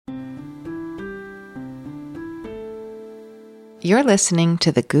You're listening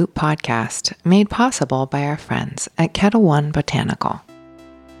to the Goop podcast, made possible by our friends at Kettle One Botanical.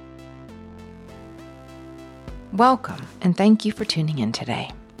 Welcome, and thank you for tuning in today.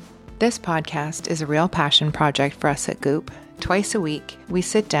 This podcast is a real passion project for us at Goop. Twice a week, we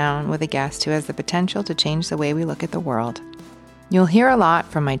sit down with a guest who has the potential to change the way we look at the world. You'll hear a lot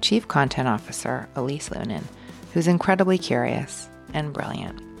from my Chief Content Officer, Elise Lunan, who's incredibly curious and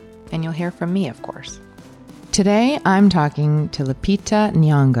brilliant. And you'll hear from me, of course. Today, I'm talking to Lupita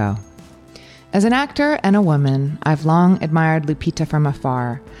Nyong'o. As an actor and a woman, I've long admired Lupita from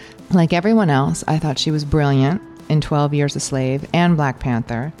afar. Like everyone else, I thought she was brilliant in 12 Years a Slave and Black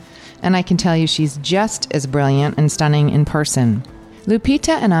Panther, and I can tell you she's just as brilliant and stunning in person.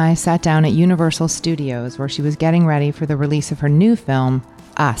 Lupita and I sat down at Universal Studios where she was getting ready for the release of her new film,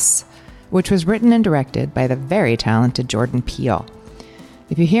 Us, which was written and directed by the very talented Jordan Peele.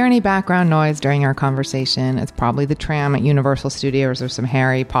 If you hear any background noise during our conversation, it's probably the tram at Universal Studios or some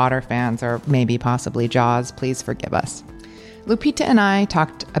Harry Potter fans or maybe possibly Jaws. Please forgive us. Lupita and I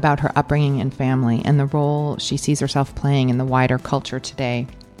talked about her upbringing and family and the role she sees herself playing in the wider culture today.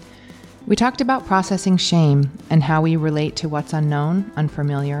 We talked about processing shame and how we relate to what's unknown,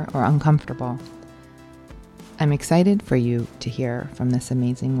 unfamiliar, or uncomfortable. I'm excited for you to hear from this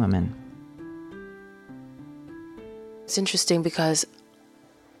amazing woman. It's interesting because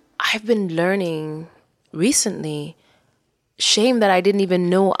I've been learning recently shame that I didn't even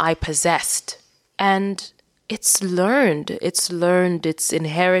know I possessed. And it's learned, it's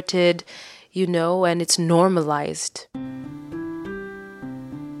inherited, and it's normalized.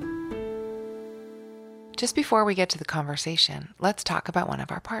 Just before we get to the conversation, let's talk about one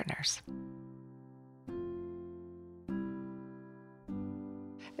of our partners.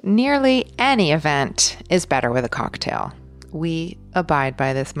 Nearly any event is better with a cocktail. We abide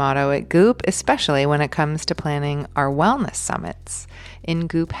by this motto at Goop, especially when it comes to planning our wellness summits in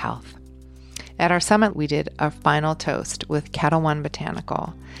Goop Health. At our summit, we did our final toast with Kettle One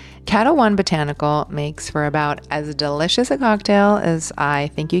Botanical. Kettle One Botanical makes for about as delicious a cocktail as I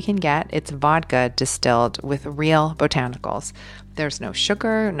think you can get. It's vodka distilled with real botanicals. There's no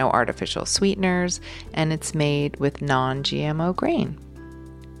sugar, no artificial sweeteners, and it's made with non-GMO grain.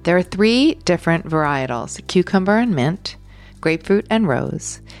 There are 3 different varietals: cucumber and mint, grapefruit and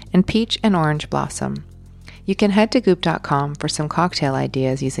rose, and peach and orange blossom. You can head to goop.com for some cocktail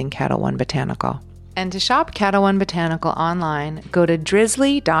ideas using Kettle One Botanical. And to shop Kettle One Botanical online, go to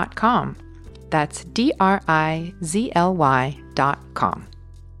drizzly.com. That's DRIZLY.com.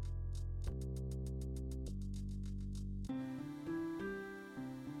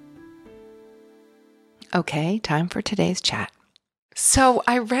 Okay, time for today's chat. So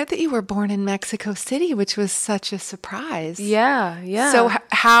I read that you were born in Mexico City, which was such a surprise. Yeah. So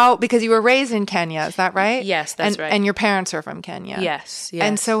how, because you were raised in Kenya, is that right? Yes, that's right. And your parents are from Kenya. Yes.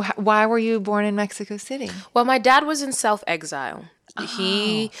 And so why were you born in Mexico City? Well, my dad was in self-exile.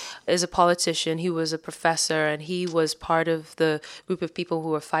 He is a politician. He was a professor, and he was part of the group of people who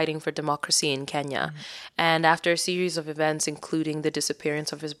were fighting for democracy in Kenya. And after a series of events, including the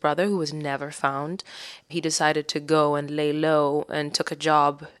disappearance of his brother, who was never found, he decided to go and lay low and took a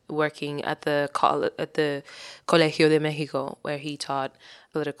job working at the Colegio de Mexico, where he taught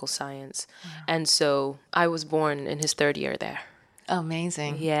political science. Wow. And so I was born in his 3rd year there.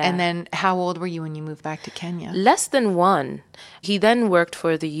 Amazing. Yeah. And then how old were you when you moved back to Kenya? Less than 1. He then worked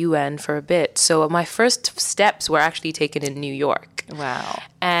for the UN for a bit. So my first steps were actually taken in New York. Wow.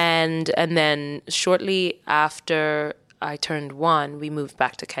 And then shortly after I turned 1, we moved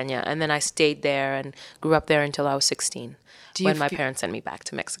back to Kenya. And then I stayed there and grew up there until I was 16. When my parents sent me back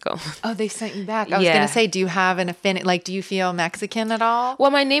to Mexico. Oh, they sent you back. I was going to say, do you have an affinity? Like, do you feel Mexican at all?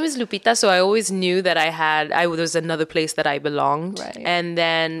 Well, my name is Lupita, so I always knew that there was another place that I belonged. Right. And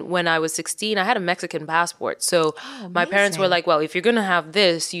then when I was 16, I had a Mexican passport. So my parents were like, well, if you're going to have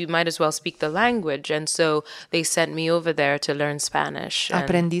this, you might as well speak the language. And so they sent me over there to learn Spanish.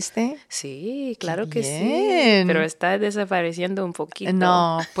 ¿Aprendiste? Sí, claro que sí. Pero está desapareciendo un poquito.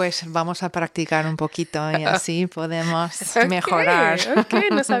 No, pues vamos a practicar un poquito y así podemos mejorar. Okay,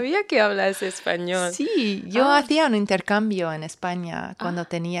 no sabía que hablas español. Sí, yo hacía un intercambio en España cuando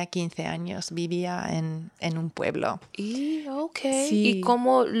tenía 15 años. Vivía en un pueblo. Sí. ¿Y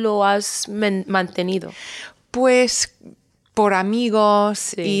cómo lo has mantenido? Pues por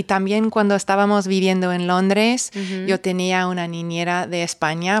amigos y también cuando estábamos viviendo en Londres, yo tenía una niñera de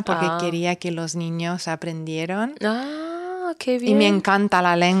España porque quería que los niños aprendieran. Qué bien. Y me encanta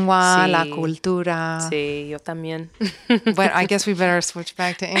la lengua, la cultura. Sí, yo también. But I guess we better switch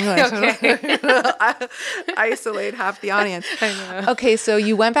back to English. Okay. Isolate half the audience. I know. Okay, so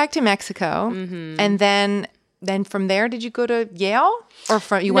you went back to Mexico, and then then from there, did you go to Yale? Or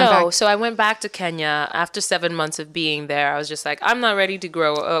you went back? No, so I went back to Kenya after 7 months of being there. I was just like, I'm not ready to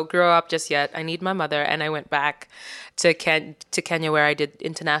grow up just yet. I need my mother. And I went back to Kenya, where I did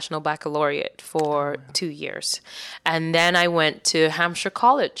international baccalaureate for 2 years. And then I went to Hampshire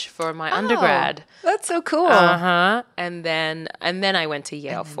College for my undergrad. That's so cool. Uh-huh. And then I went to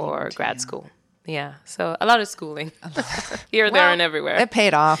Yale for grad school. Yeah, so a lot of schooling here, there, and everywhere. It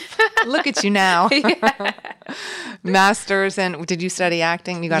paid off. Look at you now. Masters, and did you study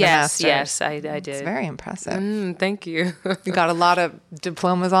acting? You got a master's? Yes, I did. It's very impressive. Thank you. You got a lot of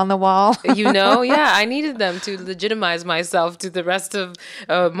diplomas on the wall. Yeah, I needed them to legitimize myself to the rest of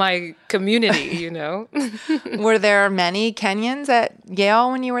my community, Were there many Kenyans at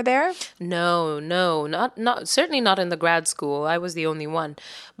Yale when you were there? No, not certainly not in the grad school. I was the only one.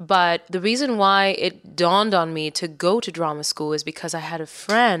 But the reason why it dawned on me to go to drama school is because I had a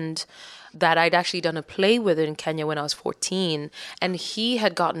friend that I'd actually done a play with in Kenya when I was 14, and he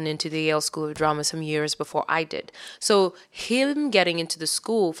had gotten into the Yale School of Drama some years before I did. So him getting into the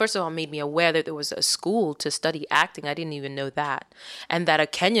school, first of all, made me aware that there was a school to study acting. I didn't even know that, and that a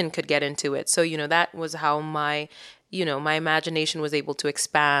Kenyan could get into it. So, that was how my imagination was able to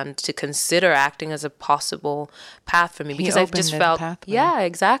expand to consider acting as a possible path for me, because I just felt, yeah,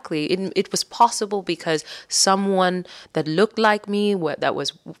 exactly. It was possible because someone that looked like me, that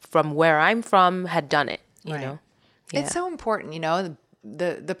was from where I'm from, had done it, you know? Yeah. It's so important,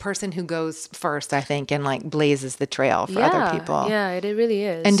 the person who goes first, I think, and like blazes the trail for other people. Yeah, it really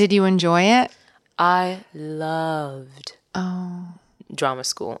is. And did you enjoy it? I loved drama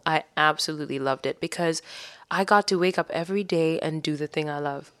school. I absolutely loved it because I got to wake up every day and do the thing I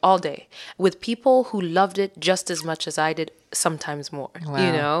love all day with people who loved it just as much as I did, sometimes more,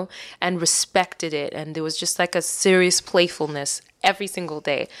 and respected it. And there was just like a serious playfulness every single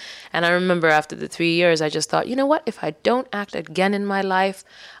day. And I remember after the 3 years, I just thought, you know what, if I don't act again in my life,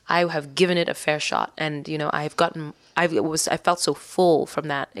 I have given it a fair shot. And, I felt so full from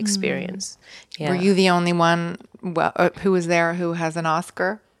that experience. Yeah. Were you the only one who was there who has an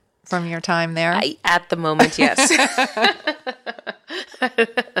Oscar from your time there? At the moment, yes.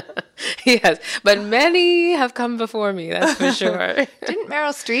 Yes, but many have come before me, that's for sure. Didn't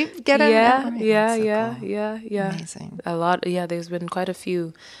Meryl Streep get in? Yeah. Amazing. A lot, there's been quite a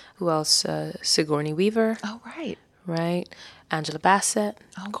few. Who else? Sigourney Weaver. Oh, right. Right. Angela Bassett.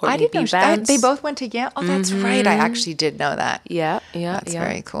 I didn't know that. They both went to Yale. Oh, that's right. I actually did know that. Yeah. That's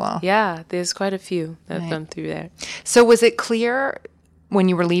very cool. Yeah, there's quite a few that have gone through there. So was it clear when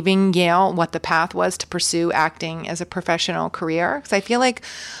you were leaving Yale what the path was to pursue acting as a professional career? Because I feel like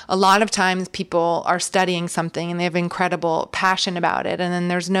a lot of times people are studying something and they have incredible passion about it, and then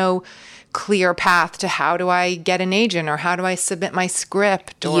there's no clear path to how do I get an agent or how do I submit my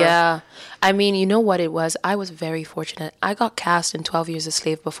script? Yeah. I mean, you know what it was? I was very fortunate. I got cast in 12 Years a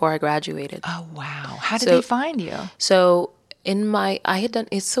Slave before I graduated. Oh, wow. How did they find you? So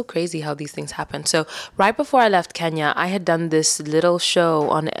it's so crazy how these things happen. So right before I left Kenya, I had done this little show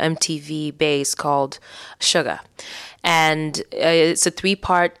on MTV Base called Sugar. And it's a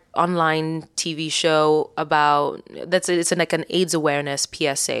 3-part online TV show it's like an AIDS awareness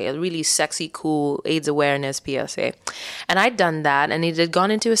PSA, a really sexy, cool AIDS awareness PSA. And I'd done that, and it had gone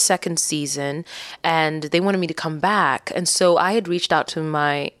into a second season, and they wanted me to come back. And so I had reached out to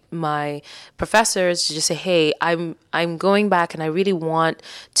my professors to just say, hey, I'm going back and I really want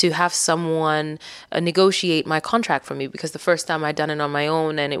to have someone negotiate my contract for me, because the first time I'd done it on my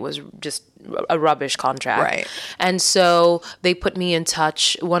own and it was just a rubbish contract. Right. And so they put me in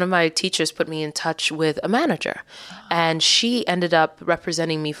touch. One of my teachers put me in touch with a manager, and she ended up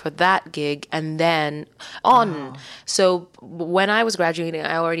representing me for that gig and then on. Oh. So when I was graduating,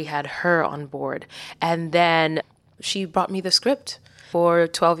 I already had her on board, and then she brought me the script for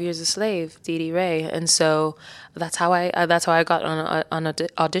 12 Years a Slave, Dee Dee Ray. And so that's how I got on an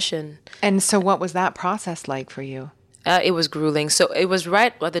audition. And so what was that process like for you? It was grueling. So it was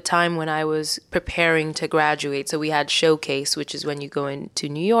right at the time when I was preparing to graduate. So we had Showcase, which is when you go into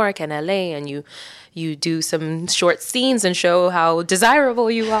New York and LA and you do some short scenes and show how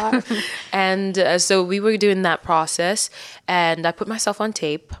desirable you are. And so we were doing that process, and I put myself on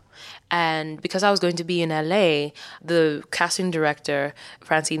tape. And because I was going to be in LA, the casting director,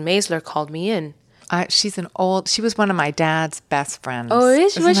 Francine Maisler, called me in. She was one of my dad's best friends. Oh,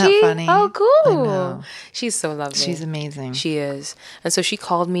 was that she? Funny? Oh, cool. I know. She's so lovely. She's amazing. She is. And so she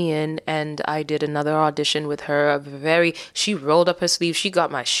called me in, and I did another audition with her. She rolled up her sleeves. She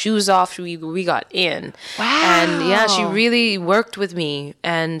got my shoes off. We got in. Wow. And yeah, she really worked with me.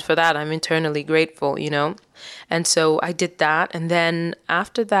 And for that, I'm eternally grateful, And so I did that. And then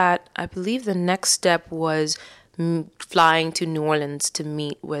after that, I believe the next step was flying to New Orleans to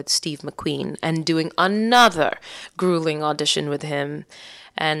meet with Steve McQueen and doing another grueling audition with him.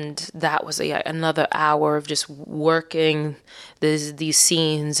 And that was another hour of just working these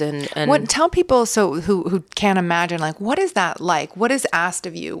scenes and tell people who can't imagine, like, what is that like? What is asked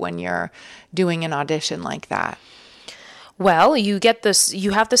of you when you're doing an audition like that? Well, you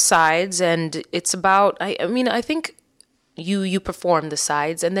have the sides, and it's about, I think you perform the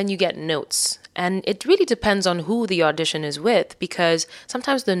sides and then you get notes. And it really depends on who the audition is with, because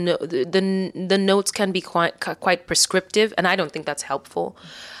sometimes the notes can be quite prescriptive, and I don't think that's helpful.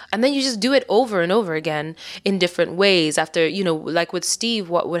 And then you just do it over and over again in different ways. After, like with Steve,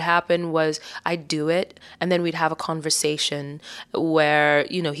 what would happen was I'd do it, and then we'd have a conversation where,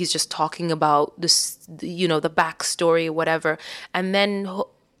 he's just talking about this, the backstory or whatever. And then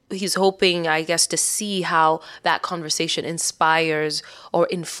he's hoping, I guess, to see how that conversation inspires or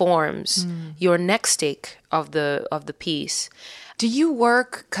informs your next take of the piece. Do you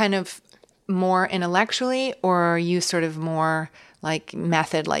work kind of more intellectually, or are you sort of more like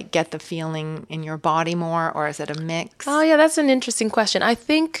method, like get the feeling in your body more, or is it a mix? Oh yeah, that's an interesting question. I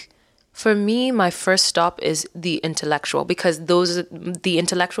think for me, my first stop is the intellectual, because the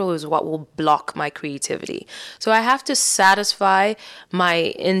intellectual is what will block my creativity. So I have to satisfy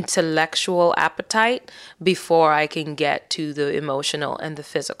my intellectual appetite before I can get to the emotional and the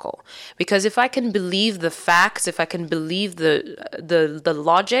physical. Because if I can believe the facts, if I can believe the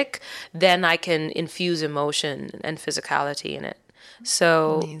logic, then I can infuse emotion and physicality in it.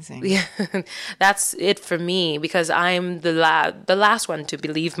 So amazing. Yeah, that's it for me, because I'm the last one to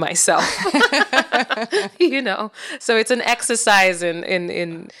believe myself. So it's an exercise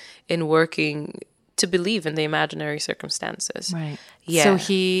in working to believe in the imaginary circumstances. Right. Yeah.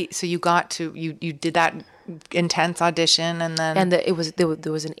 So you did that intense audition, and then there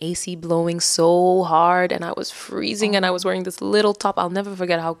was an AC blowing so hard, and I was freezing, and I was wearing this little top. I'll never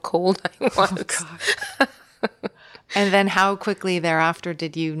forget how cold I was. Oh God. And then how quickly thereafter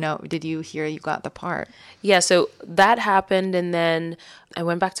did you hear you got the part? Yeah, so that happened, and then I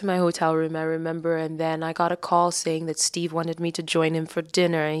went back to my hotel room, I remember, and then I got a call saying that Steve wanted me to join him for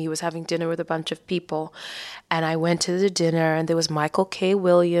dinner, and he was having dinner with a bunch of people. And I went to the dinner, and there was Michael K.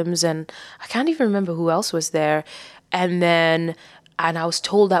 Williams, and I can't even remember who else was there. And I was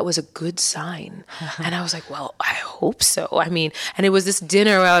told that was a good sign. And I was like, well, I hope so. And it was this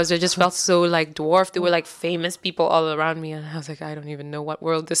dinner where I just felt so like dwarfed. There were like famous people all around me. And I was like, I don't even know what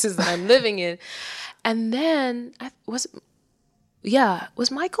world this is that I'm living in. And then was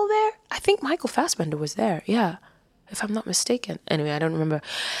Michael there? I think Michael Fassbender was there. Yeah, if I'm not mistaken. Anyway, I don't remember.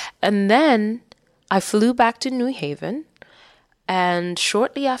 And then I flew back to New Haven. And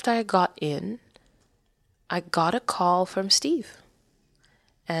shortly after I got in, I got a call from Steve.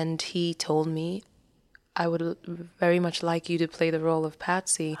 And he told me, I would very much like you to play the role of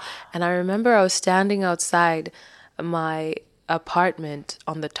Patsy. And I remember I was standing outside my apartment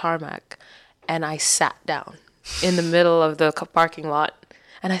on the tarmac, and I sat down in the middle of the parking lot.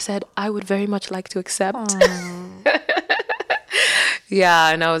 And I said, I would very much like to accept.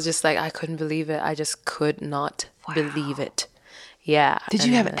 Yeah, and I was just like, I couldn't believe it. I just could not believe it. Yeah. Did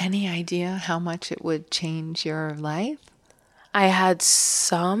you have any idea how much it would change your life? I had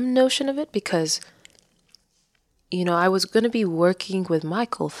some notion of it because, I was going to be working with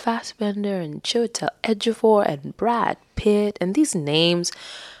Michael Fassbender and Chiwetel Ejiofor and Brad Pitt and these names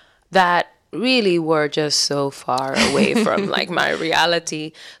that really were just so far away from like my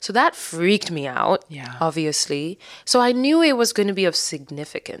reality. So that freaked me out, obviously. So I knew it was going to be of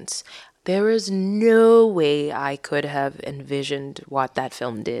significance. There is no way I could have envisioned what that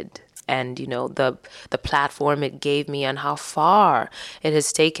film did. And, the platform it gave me and how far it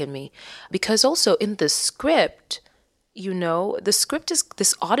has taken me. Because also in the script, the script is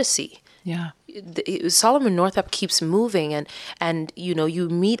this odyssey. Yeah. Solomon Northup keeps moving and you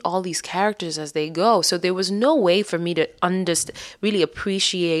meet all these characters as they go. So there was no way for me to really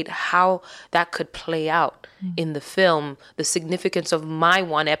appreciate how that could play out in the film, the significance of my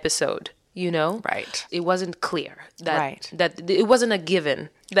one episode. Right. It wasn't clear that it wasn't a given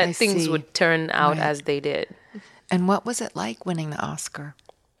that things would turn out as they did. And what was it like winning the Oscar?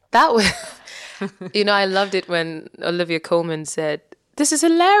 That was, I loved it when Olivia Colman said, "This is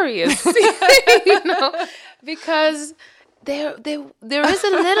hilarious," because there is a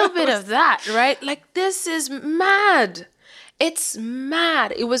little bit of that, right? Like, this is mad. It's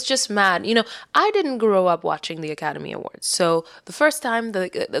mad. It was just mad. You know, I didn't grow up watching the Academy Awards. So the first time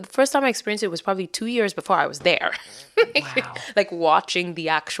I experienced it was probably 2 years before I was there. Wow. Like watching the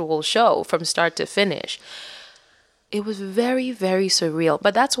actual show from start to finish. It was very, very surreal.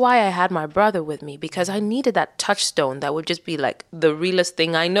 But that's why I had my brother with me, because I needed that touchstone that would just be like the realest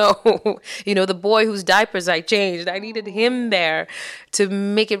thing I know. You know, the boy whose diapers I changed. I needed him there to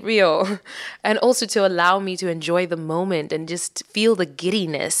make it real. And also to allow me to enjoy the moment and just feel the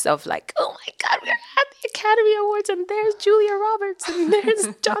giddiness of like, oh my God, we're at the Academy Awards and there's Julia Roberts and there's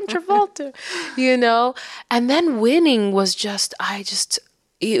John Travolta, you know? And then winning was just,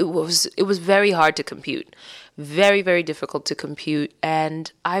 it was very hard to compute. Very, very difficult to compute.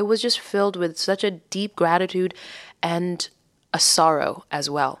 And I was just filled with such a deep gratitude and a sorrow as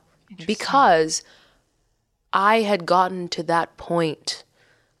well. Because I had gotten to that point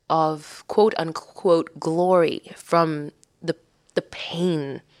of quote unquote glory from the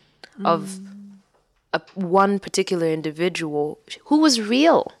pain of one particular individual who was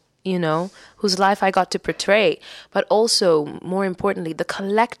real, you know, whose life I got to portray, but also, more importantly, the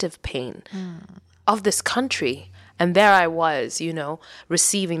collective pain of this country. And there I was, you know,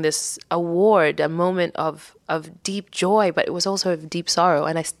 receiving this award, a moment of deep joy, but it was also of deep sorrow.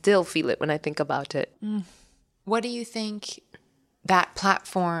 And I still feel it when I think about it. What do you think that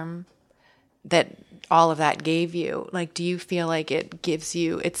platform, that all of that gave you? Like, do you feel like it gives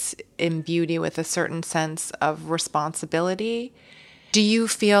you, it's imbued you with a certain sense of responsibility? Do you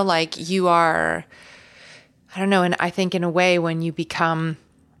feel like you are, I don't know, and I think in a way when you become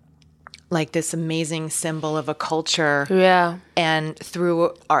like this amazing symbol of a culture. Yeah. And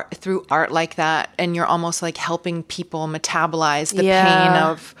through art like that, and you're almost like helping people metabolize the pain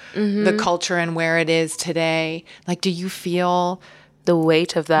of the culture and where it is today. Like, do you feel the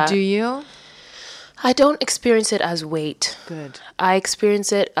weight of that? Do you? I don't experience it as weight. Good. I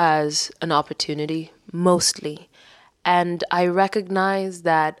experience it as an opportunity, mostly. And I recognize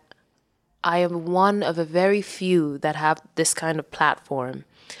that I am one of a very few that have this kind of platform.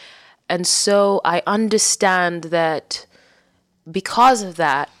 And so I understand that because of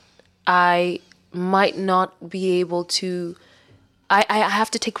that, I might not be able to, I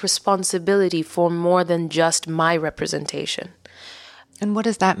have to take responsibility for more than just my representation. And what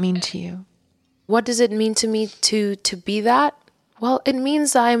does that mean to you? What does it mean to me to be that? Well, it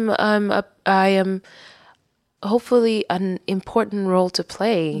means I am hopefully an important role to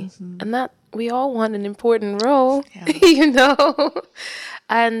play, and that we all want an important role, you know?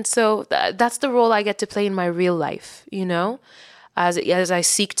 And so that's the role I get to play in my real life, you know, as I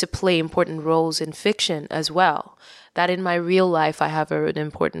seek to play important roles in fiction as well. That in my real life, I have an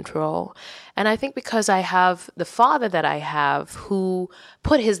important role. And I think because I have the father that I have, who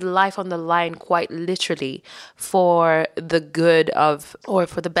put his life on the line quite literally for the good of, or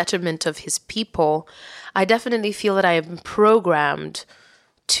for the betterment of his people, I definitely feel that I am programmed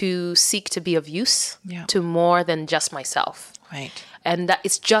to seek to be of use to more than just myself. Right. And that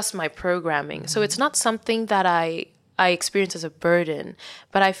it's just my programming. So it's not something that I experience as a burden,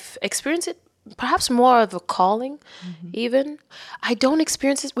 but I experience it perhaps more of a calling, even. I don't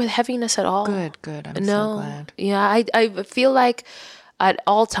experience it with heaviness at all. Good. I'm so glad. Yeah, I feel like at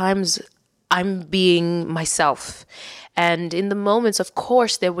all times I'm being myself. And in the moments, of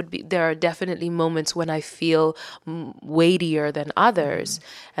course, there are definitely moments when I feel weightier than others.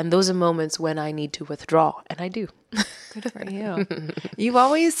 And those are moments when I need to withdraw. And I do. Good for you. You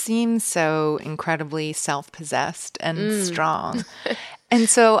always seem so incredibly self-possessed and strong. And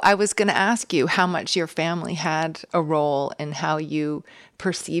so I was going to ask you how much your family had a role in how you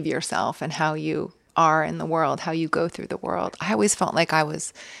perceive yourself and how you are in the world, how you go through the world. I always felt like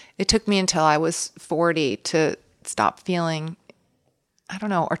it took me until I was 40 to stop feeling, I don't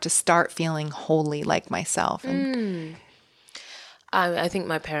know, or to start feeling wholly like myself. And I think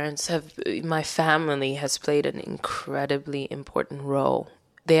my family has played an incredibly important role.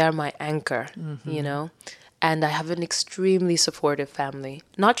 They are my anchor, you know, and I have an extremely supportive family,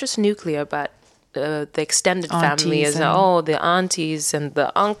 not just nuclear, but the extended family is the aunties and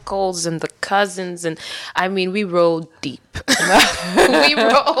the uncles and the cousins, and I mean we roll deep. We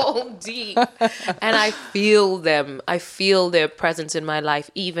roll deep, and I feel them. I feel their presence in my life,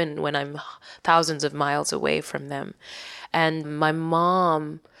 even when I'm thousands of miles away from them. And my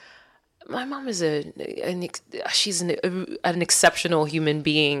mom is she's an exceptional human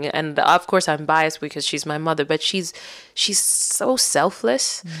being, and of course I'm biased because she's my mother, but she's so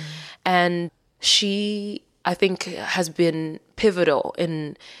selfless, and she I think has been pivotal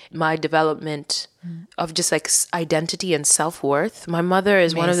in my development of just like identity and self-worth. My mother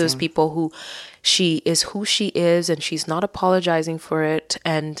is one of those people who she is who she is and she's not apologizing for it.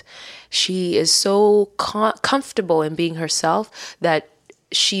 And she is so comfortable in being herself that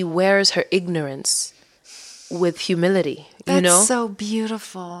she wears her ignorance with humility. That's so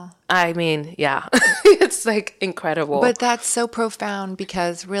beautiful. I mean, yeah, it's like incredible. But that's so profound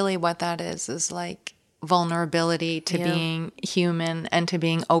because really what that is like vulnerability to being human and to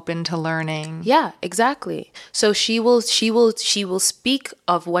being open to learning. Yeah, exactly. So she will speak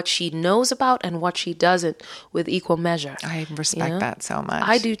of what she knows about and what she doesn't with equal measure. I respect that so much.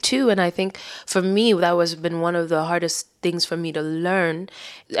 I do too. And I think for me, that was been one of the hardest things for me to learn.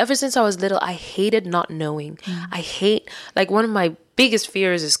 Ever since I was little, I hated not knowing. I hate, like, one of my biggest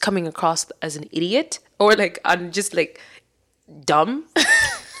fears is coming across as an idiot or like I'm just like dumb.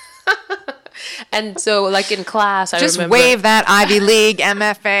 And so, like, in class, I remember... Just wave that Ivy League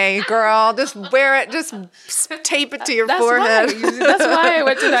MFA, girl. Just wear it. Just tape it to your forehead. That's why I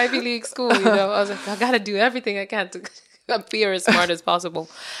went to the Ivy League school, you know. I was like, I got to do everything I can to appear as smart as possible.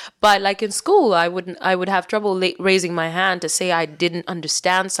 But, like, in school, I would have trouble raising my hand to say I didn't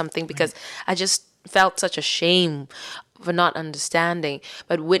understand something because I just felt such a shame for not understanding,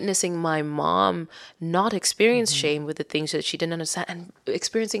 but witnessing my mom not experience shame with the things that she didn't understand and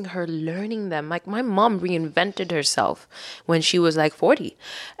experiencing her learning them. Like, my mom reinvented herself when she was like 40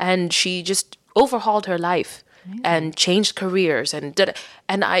 and she just overhauled her life and changed careers and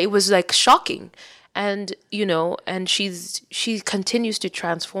it was like shocking. And, you know, and she continues to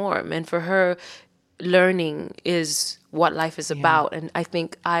transform, and for her, learning is what life is about. And I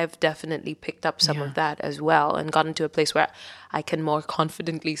think I've definitely picked up some of that as well and gotten to a place where I can more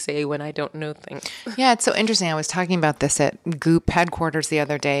confidently say when I don't know things. Yeah, it's so interesting. I was talking about this at Goop headquarters the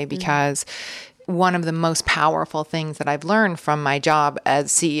other day because one of the most powerful things that I've learned from my job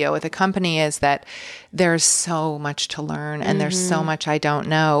as CEO of the company is that there's so much to learn and there's so much I don't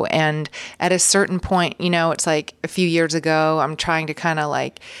know. And at a certain point, you know, it's like a few years ago, I'm trying to kind of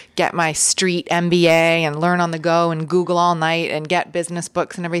like get my street MBA and learn on the go and Google all night and get business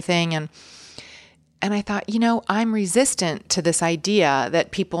books and everything. And I thought, you know, I'm resistant to this idea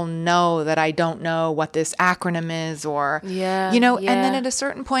that people know that I don't know what this acronym is or, you know, and then at a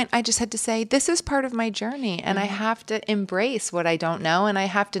certain point, I just had to say, this is part of my journey and I have to embrace what I don't know and I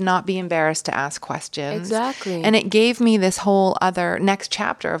have to not be embarrassed to ask questions. Exactly. And it gave me this whole other next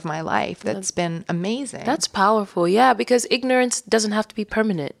chapter of my life that's been amazing. That's powerful. Yeah, because ignorance doesn't have to be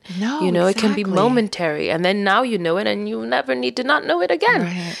permanent. No, you know, exactly. It can be momentary and then now you know it and you never need to not know it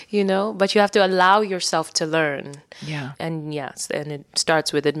again, you know, but you have to allow yourself to learn. Yeah. And yes, and it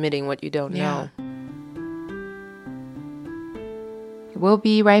starts with admitting what you don't know. We'll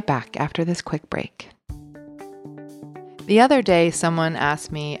be right back after this quick break. The other day, someone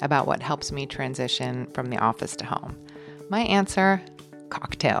asked me about what helps me transition from the office to home. My answer,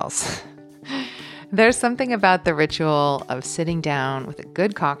 cocktails. There's something about the ritual of sitting down with a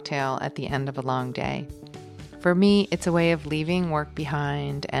good cocktail at the end of a long day. For me, it's a way of leaving work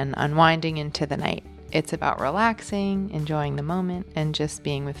behind and unwinding into the night. It's about relaxing, enjoying the moment, and just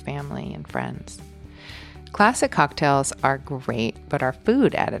being with family and friends. Classic cocktails are great, but our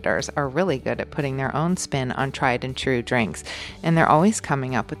food editors are really good at putting their own spin on tried and true drinks, and they're always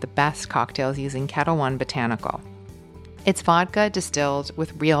coming up with the best cocktails using Ketel One Botanical. It's vodka distilled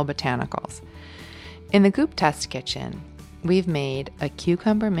with real botanicals. In the Goop Test Kitchen, we've made a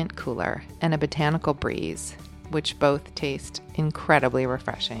cucumber mint cooler and a botanical breeze, which both taste incredibly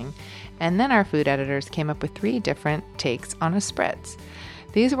refreshing. And then our food editors came up with 3 different takes on a spritz.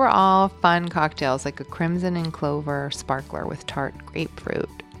 These were all fun cocktails like a crimson and clover sparkler with tart grapefruit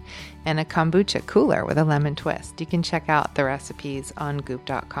and a kombucha cooler with a lemon twist. You can check out the recipes on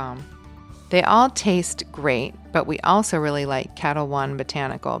goop.com. They all taste great, but we also really like Ketel One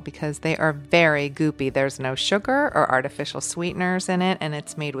Botanical because they are very goopy. There's no sugar or artificial sweeteners in it, and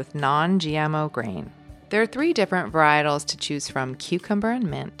it's made with non-GMO grain. There are 3 different varietals to choose from: cucumber and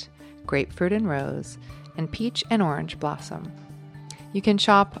mint, grapefruit and rose, and peach and orange blossom. You can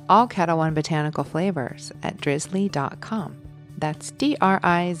shop all Ketel One Botanical flavors at drizzly.com. That's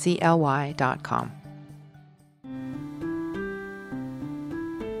DRIZLY.com.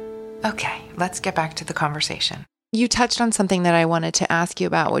 Okay, let's get back to the conversation. You touched on something that I wanted to ask you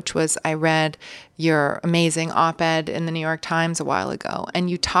about, which was I read your amazing op-ed in the New York Times a while ago, and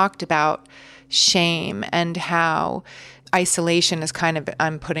you talked about shame and how isolation is kind of,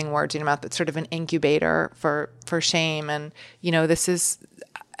 I'm putting words in your mouth, but sort of an incubator for shame. And, you know, this is,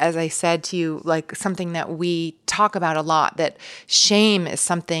 as I said to you, like something that we talk about a lot, that shame is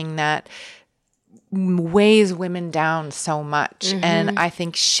something that weighs women down so much. And I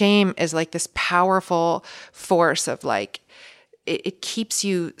think shame is like this powerful force of like, it keeps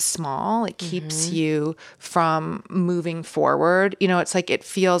you small. It keeps you from moving forward. You know, it's like, it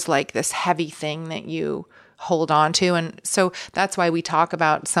feels like this heavy thing that you hold on to. And so that's why we talk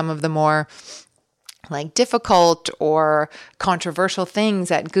about some of the more like difficult or controversial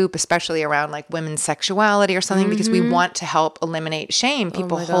things at Goop, especially around like women's sexuality or something, because we want to help eliminate shame.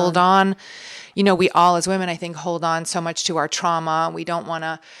 People hold on, you know, we all as women, I think, hold on so much to our trauma. We don't want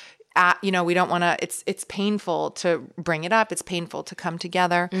to, we don't want to, it's painful to bring it up. It's painful to come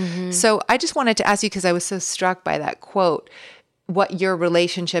together. So I just wanted to ask you, because I was so struck by that quote, what your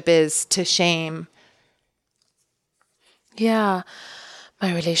relationship is to shame. Yeah.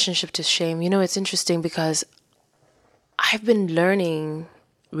 My relationship to shame. You know, it's interesting because I've been learning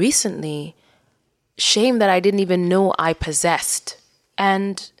recently shame that I didn't even know I possessed.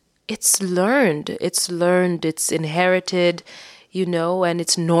 And it's learned, it's inherited, you know, and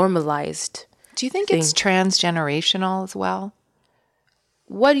it's normalized. Do you think it's transgenerational as well?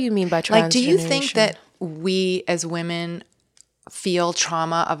 What do you mean by transgeneration? Like, do you think that we as women feel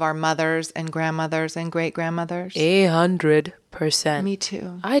trauma of our mothers and grandmothers and great-grandmothers? 100%. Me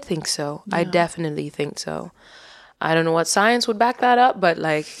too. I think so. Yeah. I definitely think so. I don't know what science would back that up, but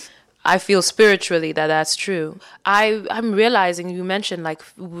like, I feel spiritually that that's true. I'm realizing, you mentioned like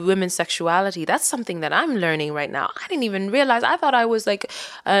women's sexuality. That's something that I'm learning right now. I didn't even realize. I thought I was like,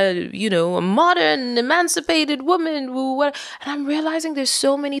 a modern, emancipated woman. And I'm realizing there's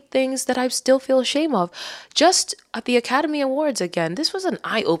so many things that I still feel shame of. Just at the Academy Awards again. This was an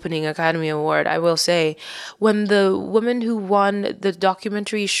eye-opening Academy Award, I will say. When the woman who won the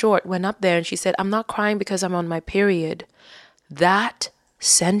documentary short went up there and she said, "I'm not crying because I'm on my period." That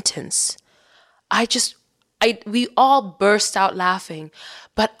sentence, we all burst out laughing,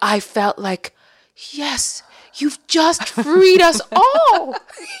 but I felt like, yes, you've just freed us all.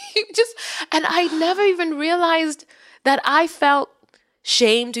 And I never even realized that I felt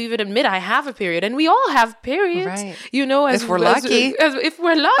shame to even admit I have a period, and we all have periods, right? You know, if we're lucky,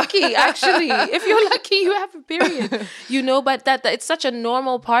 actually, if you're lucky, you have a period, you know. But that it's such a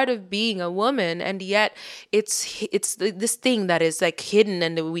normal part of being a woman, and yet it's this thing that is like hidden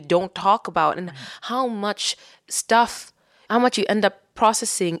and that we don't talk about, and how much you end up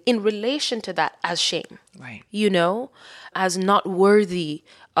processing in relation to that as shame, right? You know, as not worthy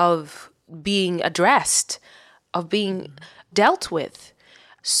of being addressed, of being dealt with.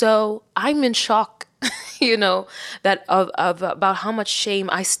 So I'm in shock, you know, that of about how much shame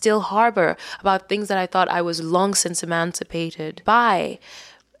I still harbor about things that I thought I was long since emancipated by.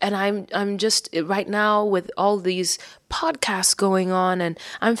 And I'm just right now with all these podcasts going on, and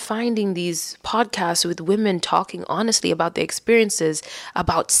I'm finding these podcasts with women talking honestly about their experiences,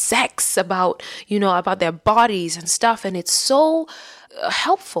 about sex, about their bodies and stuff. And it's so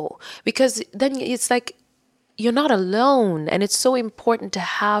helpful, because then it's like, you're not alone. And it's so important to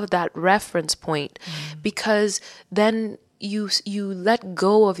have that reference point, because then you let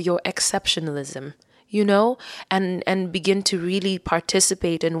go of your exceptionalism, you know, and begin to really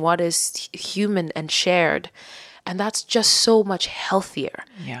participate in what is human and shared. And that's just so much healthier,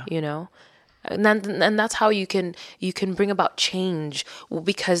 you know. And that's how you can bring about change,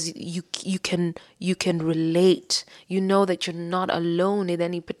 because you can relate. You know that you're not alone in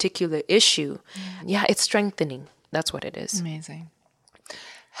any particular issue. Yeah, it's strengthening. That's what it is. Amazing.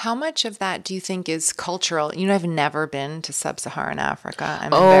 How much of that do you think is cultural? You know, I've never been to sub-Saharan Africa.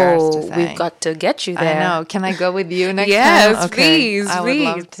 I'm embarrassed to say. We've got to get you there. I know. Can I go with you next time? Yes, okay. Please. I would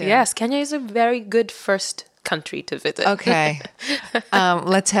love to. Yes, Kenya is a very good first country to visit. Okay.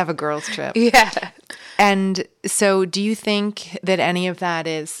 Let's have a girls' trip. Yeah. And so do you think that any of that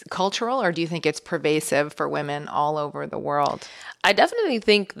is cultural, or do you think it's pervasive for women all over the world? I definitely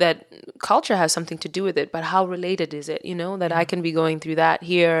think that culture has something to do with it, but how related is it? You know, that I can be going through that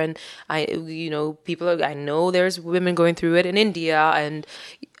here, and I know there's women going through it in India, and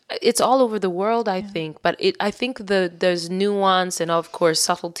it's all over the world, I think. But I think there's nuance and, of course,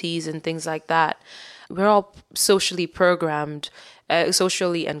 subtleties and things like that. We're all socially programmed,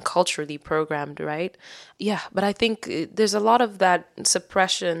 socially and culturally programmed, right? Yeah, but I think there's a lot of that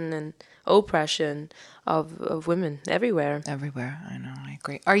suppression and oppression of women everywhere. Everywhere, I know, I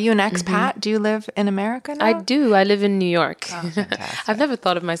agree. Are you an expat? Do you live in America now? I do. I live in New York. Oh, fantastic. I've never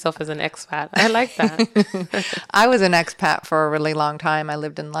thought of myself as an expat. I like that. I was an expat for a really long time. I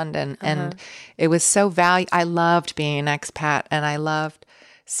lived in London, and it was so I loved being an expat, and I loved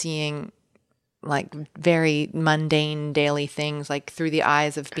seeing like very mundane daily things, like through the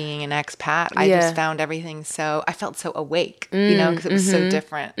eyes of being an expat. I just found everything I felt so awake, because it was so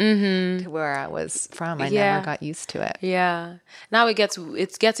different to where I was from. I never got used to it. Yeah. Now it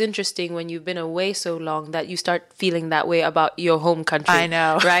gets interesting when you've been away so long that you start feeling that way about your home country. I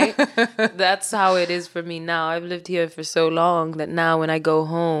know. Right? That's how it is for me now. I've lived here for so long that now when I go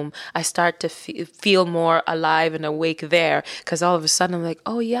home, I start to feel more alive and awake there, because all of a sudden I'm like,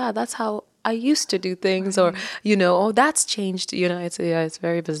 oh yeah, that's how I used to do things, or, oh, that's changed. It's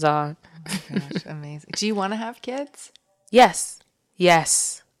very bizarre. Oh my gosh, amazing. Do you want to have kids? Yes.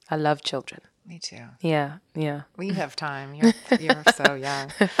 Yes. I love children. Me too. Yeah. Yeah. Well, you have time. You're so young.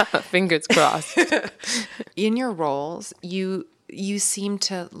 Fingers crossed. In your roles, you seem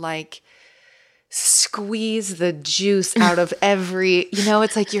to like squeeze the juice out of every,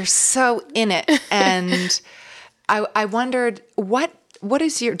 it's like you're so in it. And I wondered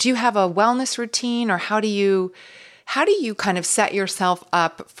do you have a wellness routine, or how do you kind of set yourself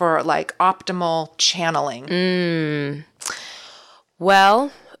up for like optimal channeling?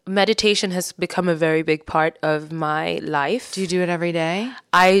 Well, meditation has become a very big part of my life. Do you do it every day?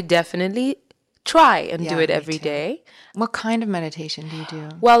 I definitely try and do it every day. What kind of meditation do you do?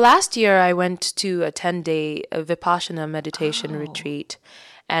 Well, last year I went to a 10-day Vipassana meditation retreat.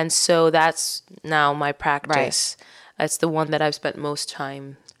 And so that's now my practice. Right. It's the one that I've spent most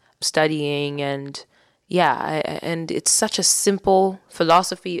time studying, and and it's such a simple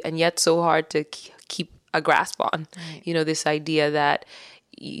philosophy and yet so hard to keep a grasp on. Right. This idea that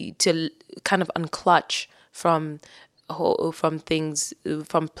to kind of unclutch from things,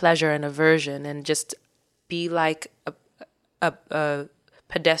 from pleasure and aversion, and just be like a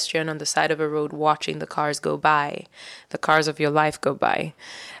pedestrian on the side of a road watching the cars go by, the cars of your life go by.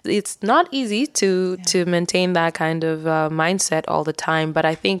 It's not easy to maintain that kind of mindset all the time, but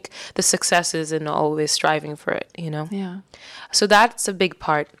I think the success is in always striving for it, Yeah. So that's a big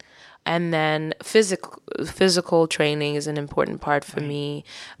part. And then physical training is an important part for me.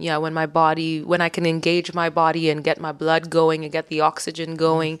 Yeah, when I can engage my body and get my blood going and get the oxygen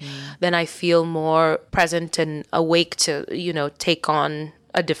going, then I feel more present and awake to, take on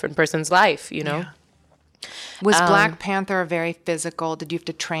a different person's life, Yeah. Was Black Panther very physical? Did you have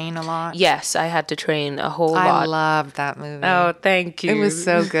to train a lot? Yes, I had to train a whole lot. I loved that movie. Oh, thank you. It was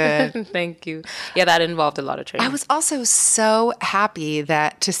so good. Thank you. Yeah, that involved a lot of training. I was also so happy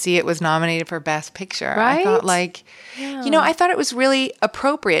to see it was nominated for Best Picture. Right? I thought I thought it was really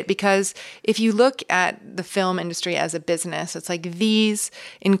appropriate, because if you look at the film industry as a business, it's like these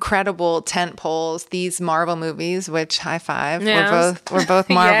incredible tent poles, these Marvel movies, which high five. Yes. We're both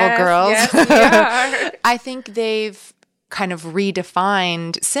Marvel girls. Yes, we are. I think they've kind of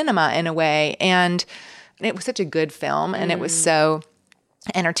redefined cinema in a way, and it was such a good film, and it was so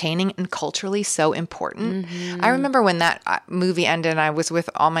entertaining and culturally so important. I remember when that movie ended and I was with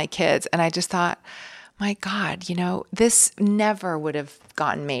all my kids, and I just thought, my God, this never would have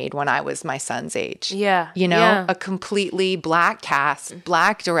gotten made when I was my son's age. Yeah. A completely Black cast,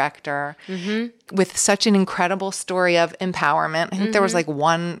 Black director, with such an incredible story of empowerment. I think there was like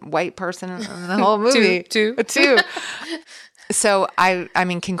one white person in the whole movie. Two. So I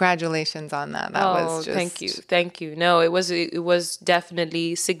mean, congratulations on that. That was just... Thank you. No, it was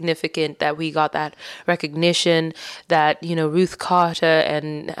definitely significant that we got that recognition, that, Ruth Carter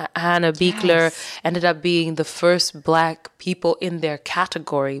and Hannah Beachler ended up being the first Black people in their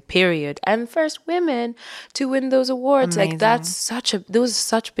category, period, and first women to win those awards. Amazing. Like those are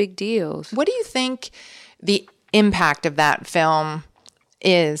such big deals. What do you think the impact of that film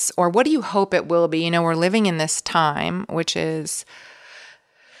is, or what do you hope it will be? We're living in this time, which is,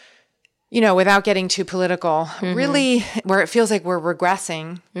 without getting too political, really where it feels like we're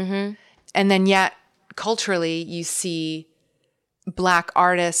regressing. And then yet culturally you see Black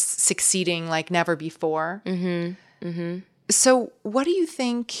artists succeeding like never before. So what do you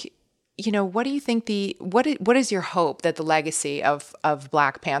think, what is your hope that the legacy of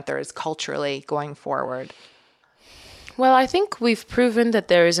Black Panther is culturally going forward? Well, I think we've proven that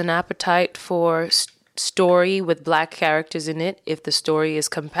there is an appetite for story with Black characters in it if the story is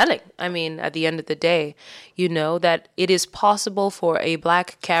compelling. I mean, at the end of the day, that it is possible for a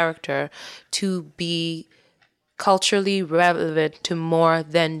Black character to be culturally relevant to more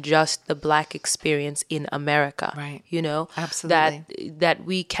than just the Black experience in America. Right. Absolutely. That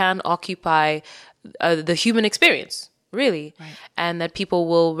we can occupy the human experience. really. Right. And that people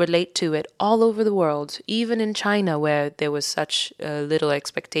will relate to it all over the world, even in China, where there was such little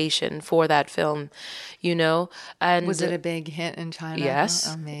expectation for that film, you know. And Was it a big hit in China? yes.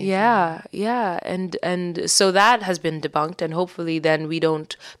 Oh, amazing. Yeah. And so that has been debunked, and hopefully then we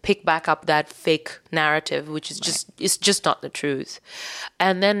don't pick back up that fake narrative, which is it's just not the truth.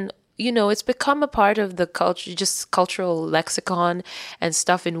 And then, you know, it's become a part of the culture, just cultural lexicon and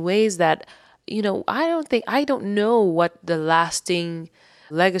stuff in ways that, you know, I don't know what the lasting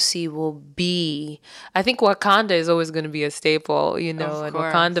legacy will be. I think Wakanda is always going to be a staple, you know, and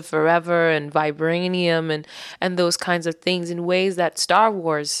Wakanda forever and vibranium and those kinds of things in ways that Star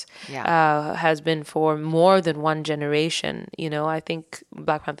Wars has been for more than one generation. You know, I think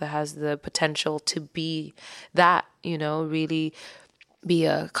Black Panther has the potential to be that, you know, really be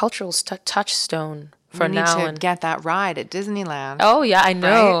a cultural touchstone for now. We need to get that ride at Disneyland. Oh yeah, I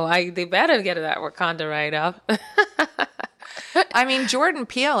know. Right? They better get that Wakanda ride up. I mean, Jordan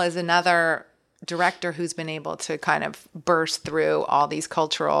Peele is another director who's been able to kind of burst through all these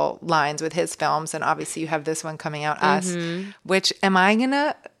cultural lines with his films. And obviously you have this one coming out, Us, which am I going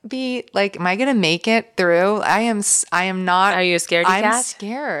to make it through? I am not. Are you a scaredy cat? I'm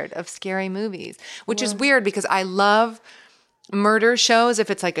scared of scary movies, which is weird because I love murder shows if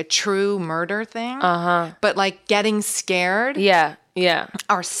it's like a true murder thing. But like getting scared. Yeah.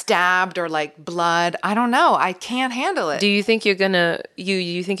 Or stabbed or like blood. I don't know. I can't handle it. Do you think you're gonna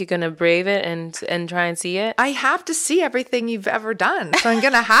you think you're gonna brave it and try and see it? I have to see everything you've ever done, so I'm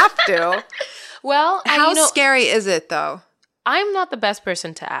gonna have to. Well, how scary is it though? I'm not the best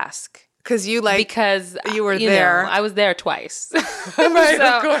person to ask. Because you were you there. Know, I was there twice. Right,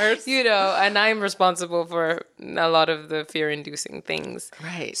 so, of course. You know, and I'm responsible for a lot of the fear-inducing things.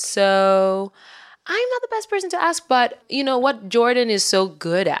 Right. So I'm not the best person to ask, but you know what Jordan is so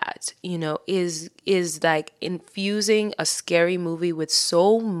good at, you know, is like infusing a scary movie with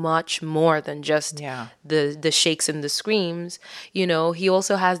so much more than just the shakes and the screams. You know, he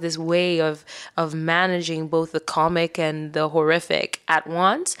also has this way of managing both the comic and the horrific at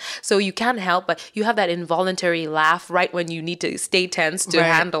once. So you can't help but you have that involuntary laugh right when you need to stay tense to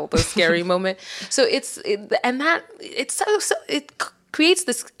handle the scary moment. So it creates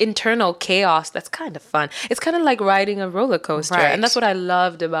this internal chaos that's kind of fun. It's kind of like riding a roller coaster. Right. And that's what I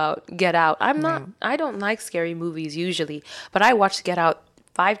loved about Get Out. I don't like scary movies usually, but I watched Get Out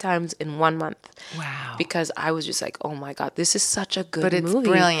 5 times in 1 month. Wow. Because I was just like, oh my God, this is such a good movie. But it's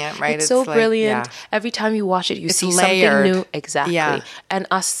brilliant, right? It's so like, brilliant. Yeah. Every time you watch it, you see layered. Something new. Exactly. Yeah. And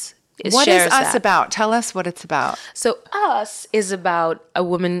Us What is Us about? Tell us what it's about. So Us is about a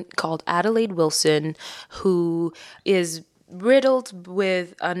woman called Adelaide Wilson who is riddled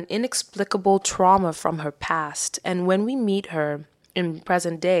with an inexplicable trauma from her past. And when we meet her in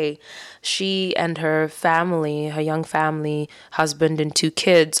present day, she and her family, her young family, husband and 2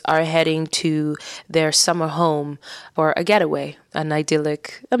 kids, are heading to their summer home for a getaway, an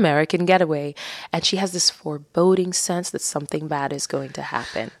idyllic American getaway. And she has this foreboding sense that something bad is going to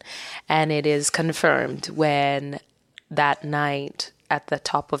happen. And it is confirmed when that night at the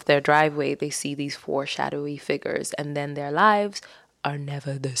top of their driveway, they see these 4 shadowy figures, and then their lives are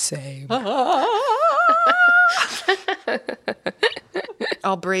never the same.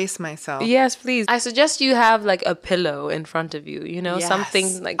 I'll brace myself. Yes, please. I suggest you have like a pillow in front of you, you know,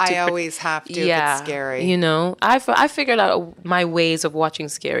 something like I always have to if it's scary. You know, I figured out my ways of watching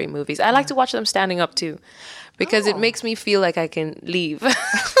scary movies. I like to watch them standing up too, because it makes me feel like I can leave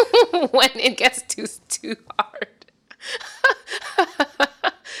when it gets too hard.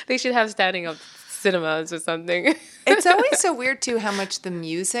 They should have standing up cinemas or something. It's always so weird too how much the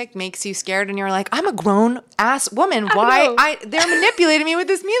music makes you scared, and you're like, I'm a grown ass woman. Why they're manipulating me with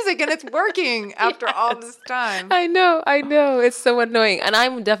this music and it's working after all this time. I know. It's so annoying. And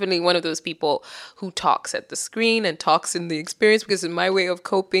I'm definitely one of those people who talks at the screen and talks in the experience because it's my way of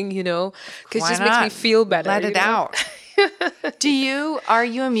coping, you know, because it just makes me feel better. Let it out. Are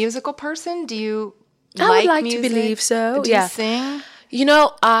you a musical person? Do you I would like music? To believe so. Do you sing? You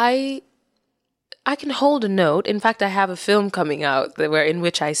know, I can hold a note. In fact, I have a film coming out in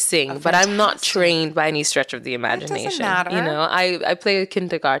which I sing, but I'm not trained by any stretch of the imagination. It doesn't matter. You know, I play a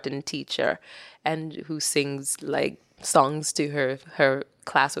kindergarten teacher and who sings like songs to her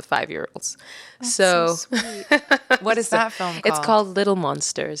class of 5-year-olds. So sweet. What is that film called? It's called Little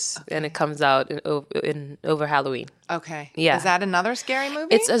Monsters, and it comes out in over Halloween. Okay. Yeah. Is that another scary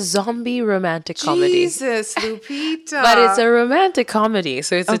movie? It's a zombie romantic comedy. Jesus, Lupita. But it's a romantic comedy,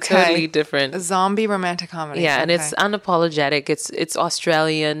 so it's a totally different. A zombie romantic comedy. Yeah, and it's unapologetic. It's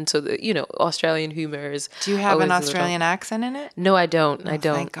Australian, so Australian humor is. Do you have an Australian accent in it? No, I don't. I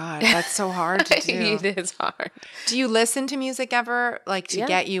don't. Thank God. That's so hard to do. It is hard. Do you listen to music ever, like to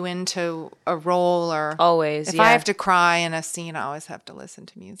get you into a role or? Always. If I have to cry in a scene, I always have to listen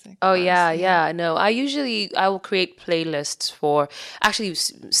to music. Oh first. Yeah. No, I will create playlists for. Actually,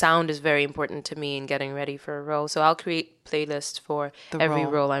 sound is very important to me in getting ready for a role. So I'll create playlists for every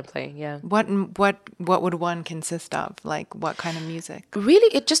role I'm playing. Yeah. What would one consist of? Like what kind of music?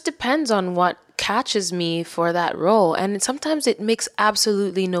 Really, it just depends on what catches me for that role, and sometimes it makes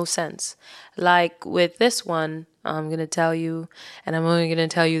absolutely no sense. Like with this one, I'm gonna tell you, and I'm only gonna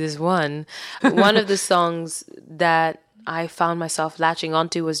tell you this one. One of the songs that I found myself latching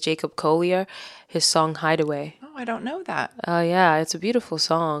onto was Jacob Collier, his song Hideaway. Oh, I don't know that. Oh, yeah, it's a beautiful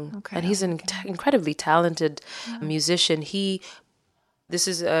song. Okay, and he's an incredibly talented musician.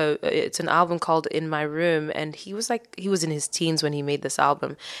 It's an album called In My Room, and he was in his teens when he made this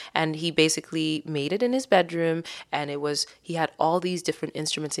album, and he basically made it in his bedroom, and he had all these different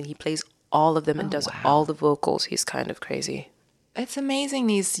instruments, and he plays all of them and does all the vocals. He's kind of crazy. It's amazing,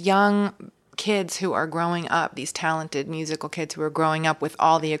 these young kids who are growing up, these talented musical kids who are growing up with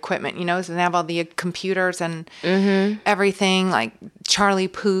all the equipment, so they have all the computers and everything, like Charlie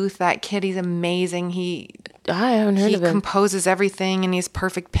Puth, that kid, he's amazing. I haven't heard of him. He composes everything, and he's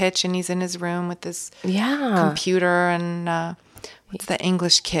perfect pitch, and he's in his room with this computer, and what's the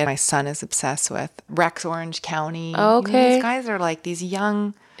English kid my son is obsessed with? Rex Orange County. Okay. These guys are like these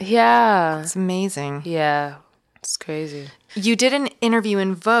young. Yeah. It's amazing. Yeah. It's crazy. You did an interview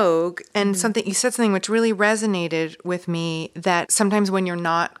in Vogue, and you said something which really resonated with me, that sometimes when you're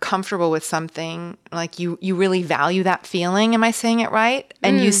not comfortable with something, like you really value that feeling. Am I saying it right?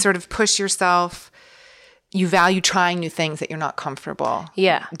 And you sort of push yourself. You value trying new things that you're not comfortable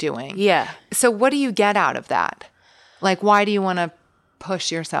doing. Yeah. So what do you get out of that? Like, why do you want to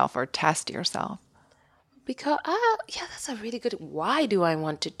push yourself or test yourself? Because, that's a really good... Why do I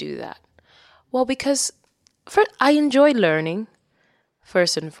want to do that? Well, because I enjoy learning,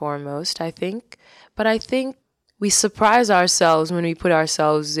 first and foremost, I think. But I think we surprise ourselves when we put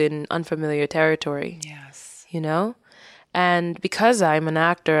ourselves in unfamiliar territory. Yes. And because I'm an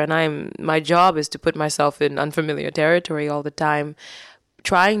actor and my job is to put myself in unfamiliar territory all the time,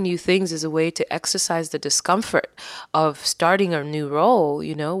 trying new things is a way to exercise the discomfort of starting a new role,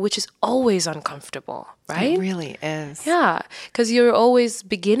 which is always uncomfortable, right? It really is. Yeah, because you're always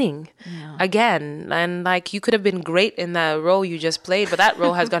beginning again. And like, you could have been great in that role you just played, but that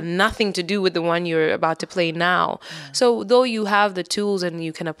role has got nothing to do with the one you're about to play now. Yeah. So though you have the tools and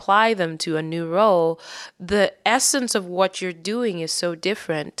you can apply them to a new role, the essence of what you're doing is so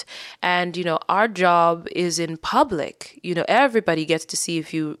different. And, our job is in public. Everybody gets to see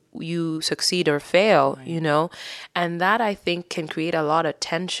if you succeed or fail, and that, I think, can create a lot of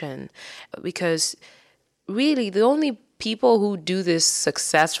tension, because really the only people who do this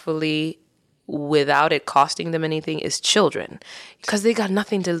successfily without it costing them anything is children, because they got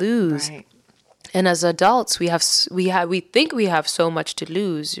nothing to lose. Right. And as adults, we think we have so much to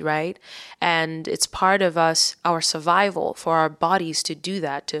lose, right? And it's part of our survival for our bodies to do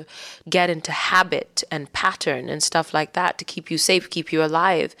that, to get into habit and pattern and stuff like that, to keep you safe, keep you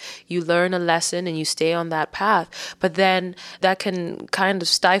alive. You learn a lesson and you stay on that path, but then that can kind of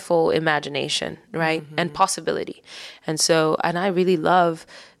stifle imagination, right? And possibility. And I really love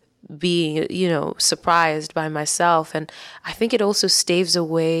being, surprised by myself. And I think it also staves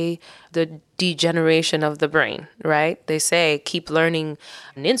away the degeneration of the brain, right? They say keep learning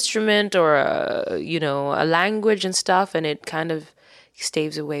an instrument or a language and stuff, and it kind of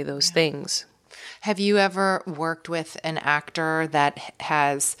staves away those things. Have you ever worked with an actor that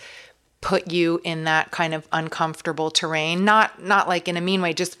has put you in that kind of uncomfortable terrain? Not like in a mean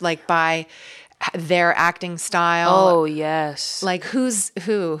way, just like by their acting style? Oh, yes. Like who's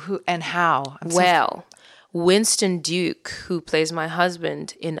who and how? Winston Duke, who plays my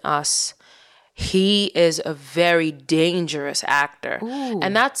husband in Us, he is a very dangerous actor. Ooh.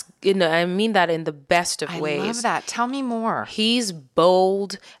 And that's, I mean that in the best of ways. I love that. Tell me more. He's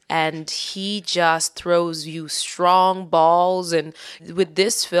bold and he just throws you strong balls. And with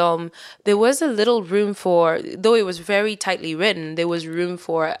this film, there was a little room for, though it was very tightly written, there was room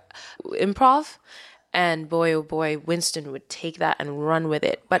for improv. And boy, oh boy, Winston would take that and run with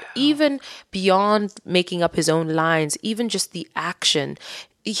it. But even beyond making up his own lines, even just the action,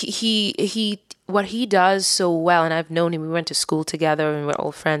 he what he does so well, and I've known him, we went to school together and we're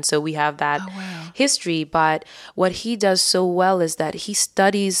old friends, so we have that history. But what he does so well is that he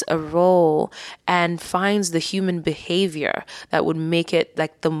studies a role and finds the human behavior that would make it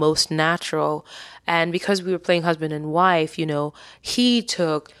like the most natural. And because we were playing husband and wife, you know, he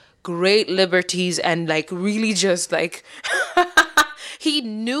took great liberties and like really just like he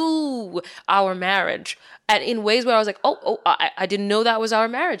knew our marriage. And in ways where I was like, I didn't know that was our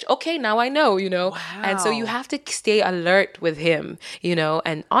marriage. Okay, now I know, you know. Wow. And so you have to stay alert with him, you know,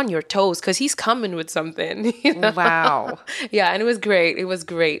 and on your toes because he's coming with something. You know? Wow. Yeah, and it was great. It was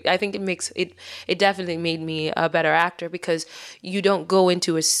great. I think it definitely made me a better actor because you don't go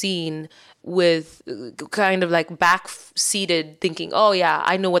into a scene with kind of like back-seated thinking, oh yeah,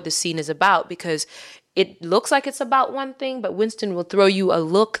 I know what the scene is about, because it looks like it's about one thing, but Winston will throw you a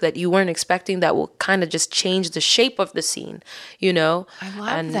look that you weren't expecting that will kind of just change the shape of the scene, you know? I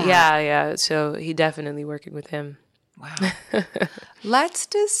love that. Yeah. So he definitely working with him. Wow. Let's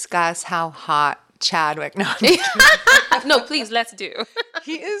discuss how hot Chadwick. No, no, please, let's do.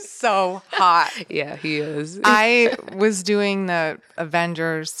 he is so hot. Yeah, he is. I was doing the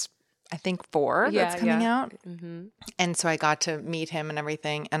Avengers, I think 4 that's coming out. Mm-hmm. And so I got to meet him and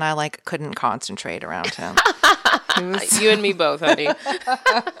everything. And I like couldn't concentrate around him. You and me both, honey.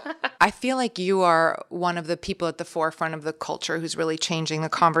 I feel like you are one of the people at the forefront of the culture who's really changing the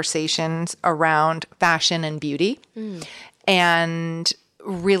conversations around fashion and beauty and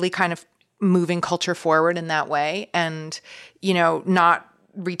really kind of moving culture forward in that way. And, you know, not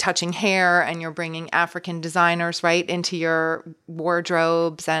retouching hair, and you're bringing African designers right into your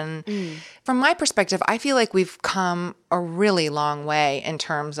wardrobes. And from my perspective, I feel like we've come a really long way in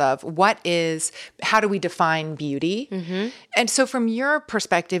terms of how do we define beauty? Mm-hmm. And so from your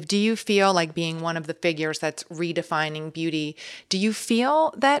perspective, do you feel like being one of the figures that's redefining beauty, do you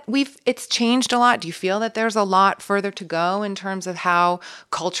feel that it's changed a lot? Do you feel that there's a lot further to go in terms of how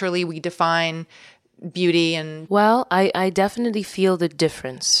culturally we define beauty? And well, I definitely feel the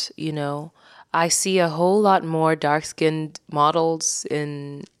difference, you know. I see a whole lot more dark-skinned models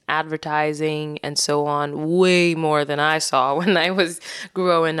in advertising and so on, way more than I saw when I was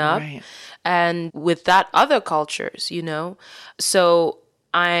growing up. Right. And with that, other cultures, you know. So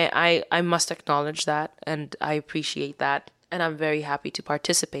I must acknowledge that, and I appreciate that, and I'm very happy to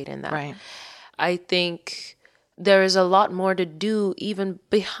participate in that. Right. I think there is a lot more to do even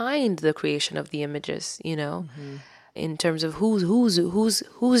behind the creation of the images, you know, in terms of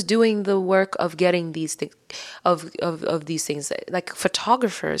who's doing the work of getting these things, of these things, like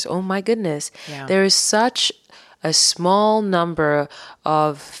photographers. Oh my goodness. Yeah. There is such a small number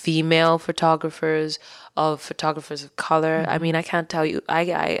of female photographers, of photographers of color. I mean, I can't tell you,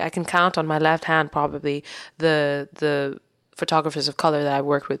 I can count on my left hand probably the photographers of color that I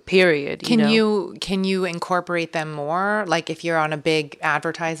worked with, period. Can you incorporate them more? Like if you're on a big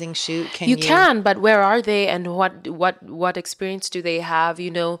advertising shoot, you can, but where are they, and what experience do they have?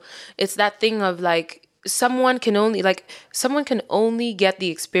 You know, it's that thing of like someone can only get the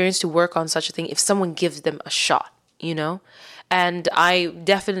experience to work on such a thing if someone gives them a shot, you know? And I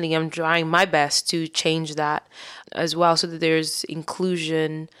definitely am trying my best to change that as well, so that there's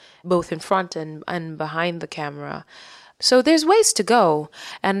inclusion both in front and behind the camera. So there's ways to go.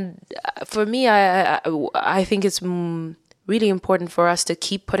 And for me, I think it's really important for us to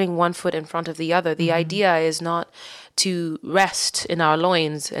keep putting one foot in front of the other. The idea is not to rest in our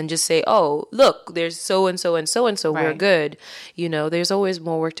loins and just say, oh, look, there's so-and-so and so-and-so, right, we're good. You know, there's always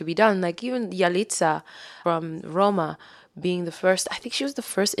more work to be done. Like even Yalitza from Roma being the first, I think she was the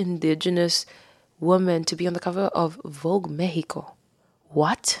first indigenous woman to be on the cover of Vogue Mexico.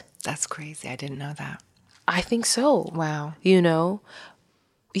 What? That's crazy. I didn't know that. I think so. Wow. You know?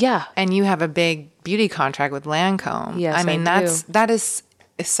 Yeah. And you have a big beauty contract with Lancome. Yes, I mean,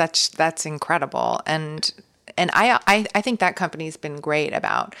 that's incredible. And I think that company's been great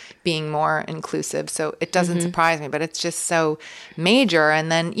about being more inclusive. So it doesn't surprise me, but it's just so major.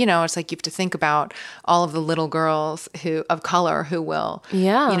 And then, you know, it's like you have to think about all of the little girls of color who will, you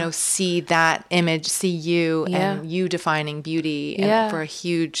know, see that image, see you and you defining beauty and for a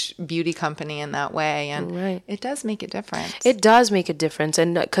huge beauty company in that way. And it does make a difference. It does make a difference.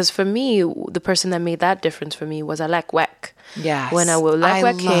 And because for me, the person that made that difference for me was Alec Weck. Yes. When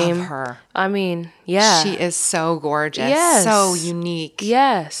I came. love her. I mean, yeah. She is so gorgeous. Yes. So unique.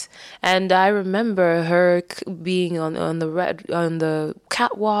 Yes. And I remember her being on the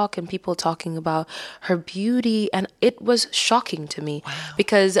catwalk and people talking about her beauty, and it was shocking to me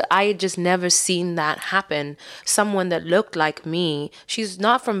because I had just never seen that happen. Someone that looked like me. She's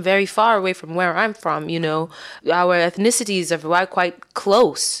not from very far away from where I'm from, you know. Our ethnicities are quite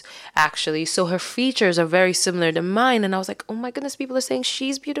close, actually. So her features are very similar to mine, and I was like, oh my goodness, people are saying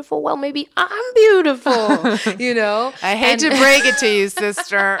she's beautiful. Well, maybe I'm beautiful, you know. I hate to break it to you,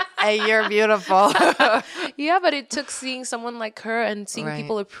 sister. Hey, you're beautiful. Yeah, but it took seeing someone like her and seeing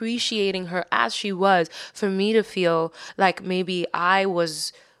people appreciating her as she was for me to feel like maybe I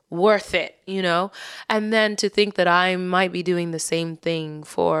was worth it, you know? And then to think that I might be doing the same thing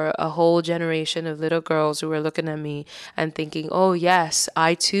for a whole generation of little girls who are looking at me and thinking, oh, yes,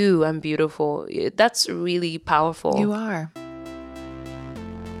 I too am beautiful. That's really powerful. You are.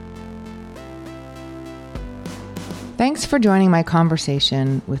 Thanks for joining my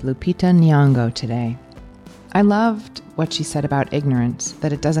conversation with Lupita Nyong'o today. I loved what she said about ignorance,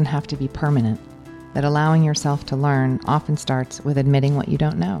 that it doesn't have to be permanent, that allowing yourself to learn often starts with admitting what you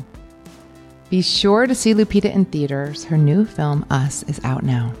don't know. Be sure to see Lupita in theaters. Her new film, Us, is out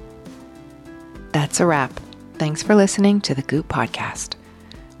now. That's a wrap. Thanks for listening to the Goop Podcast.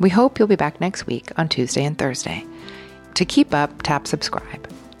 We hope you'll be back next week on Tuesday and Thursday. To keep up, tap subscribe.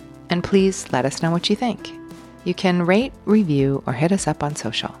 And please let us know what you think. You can rate, review, or hit us up on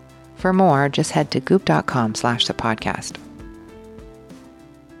social. For more, just head to goop.com/the podcast.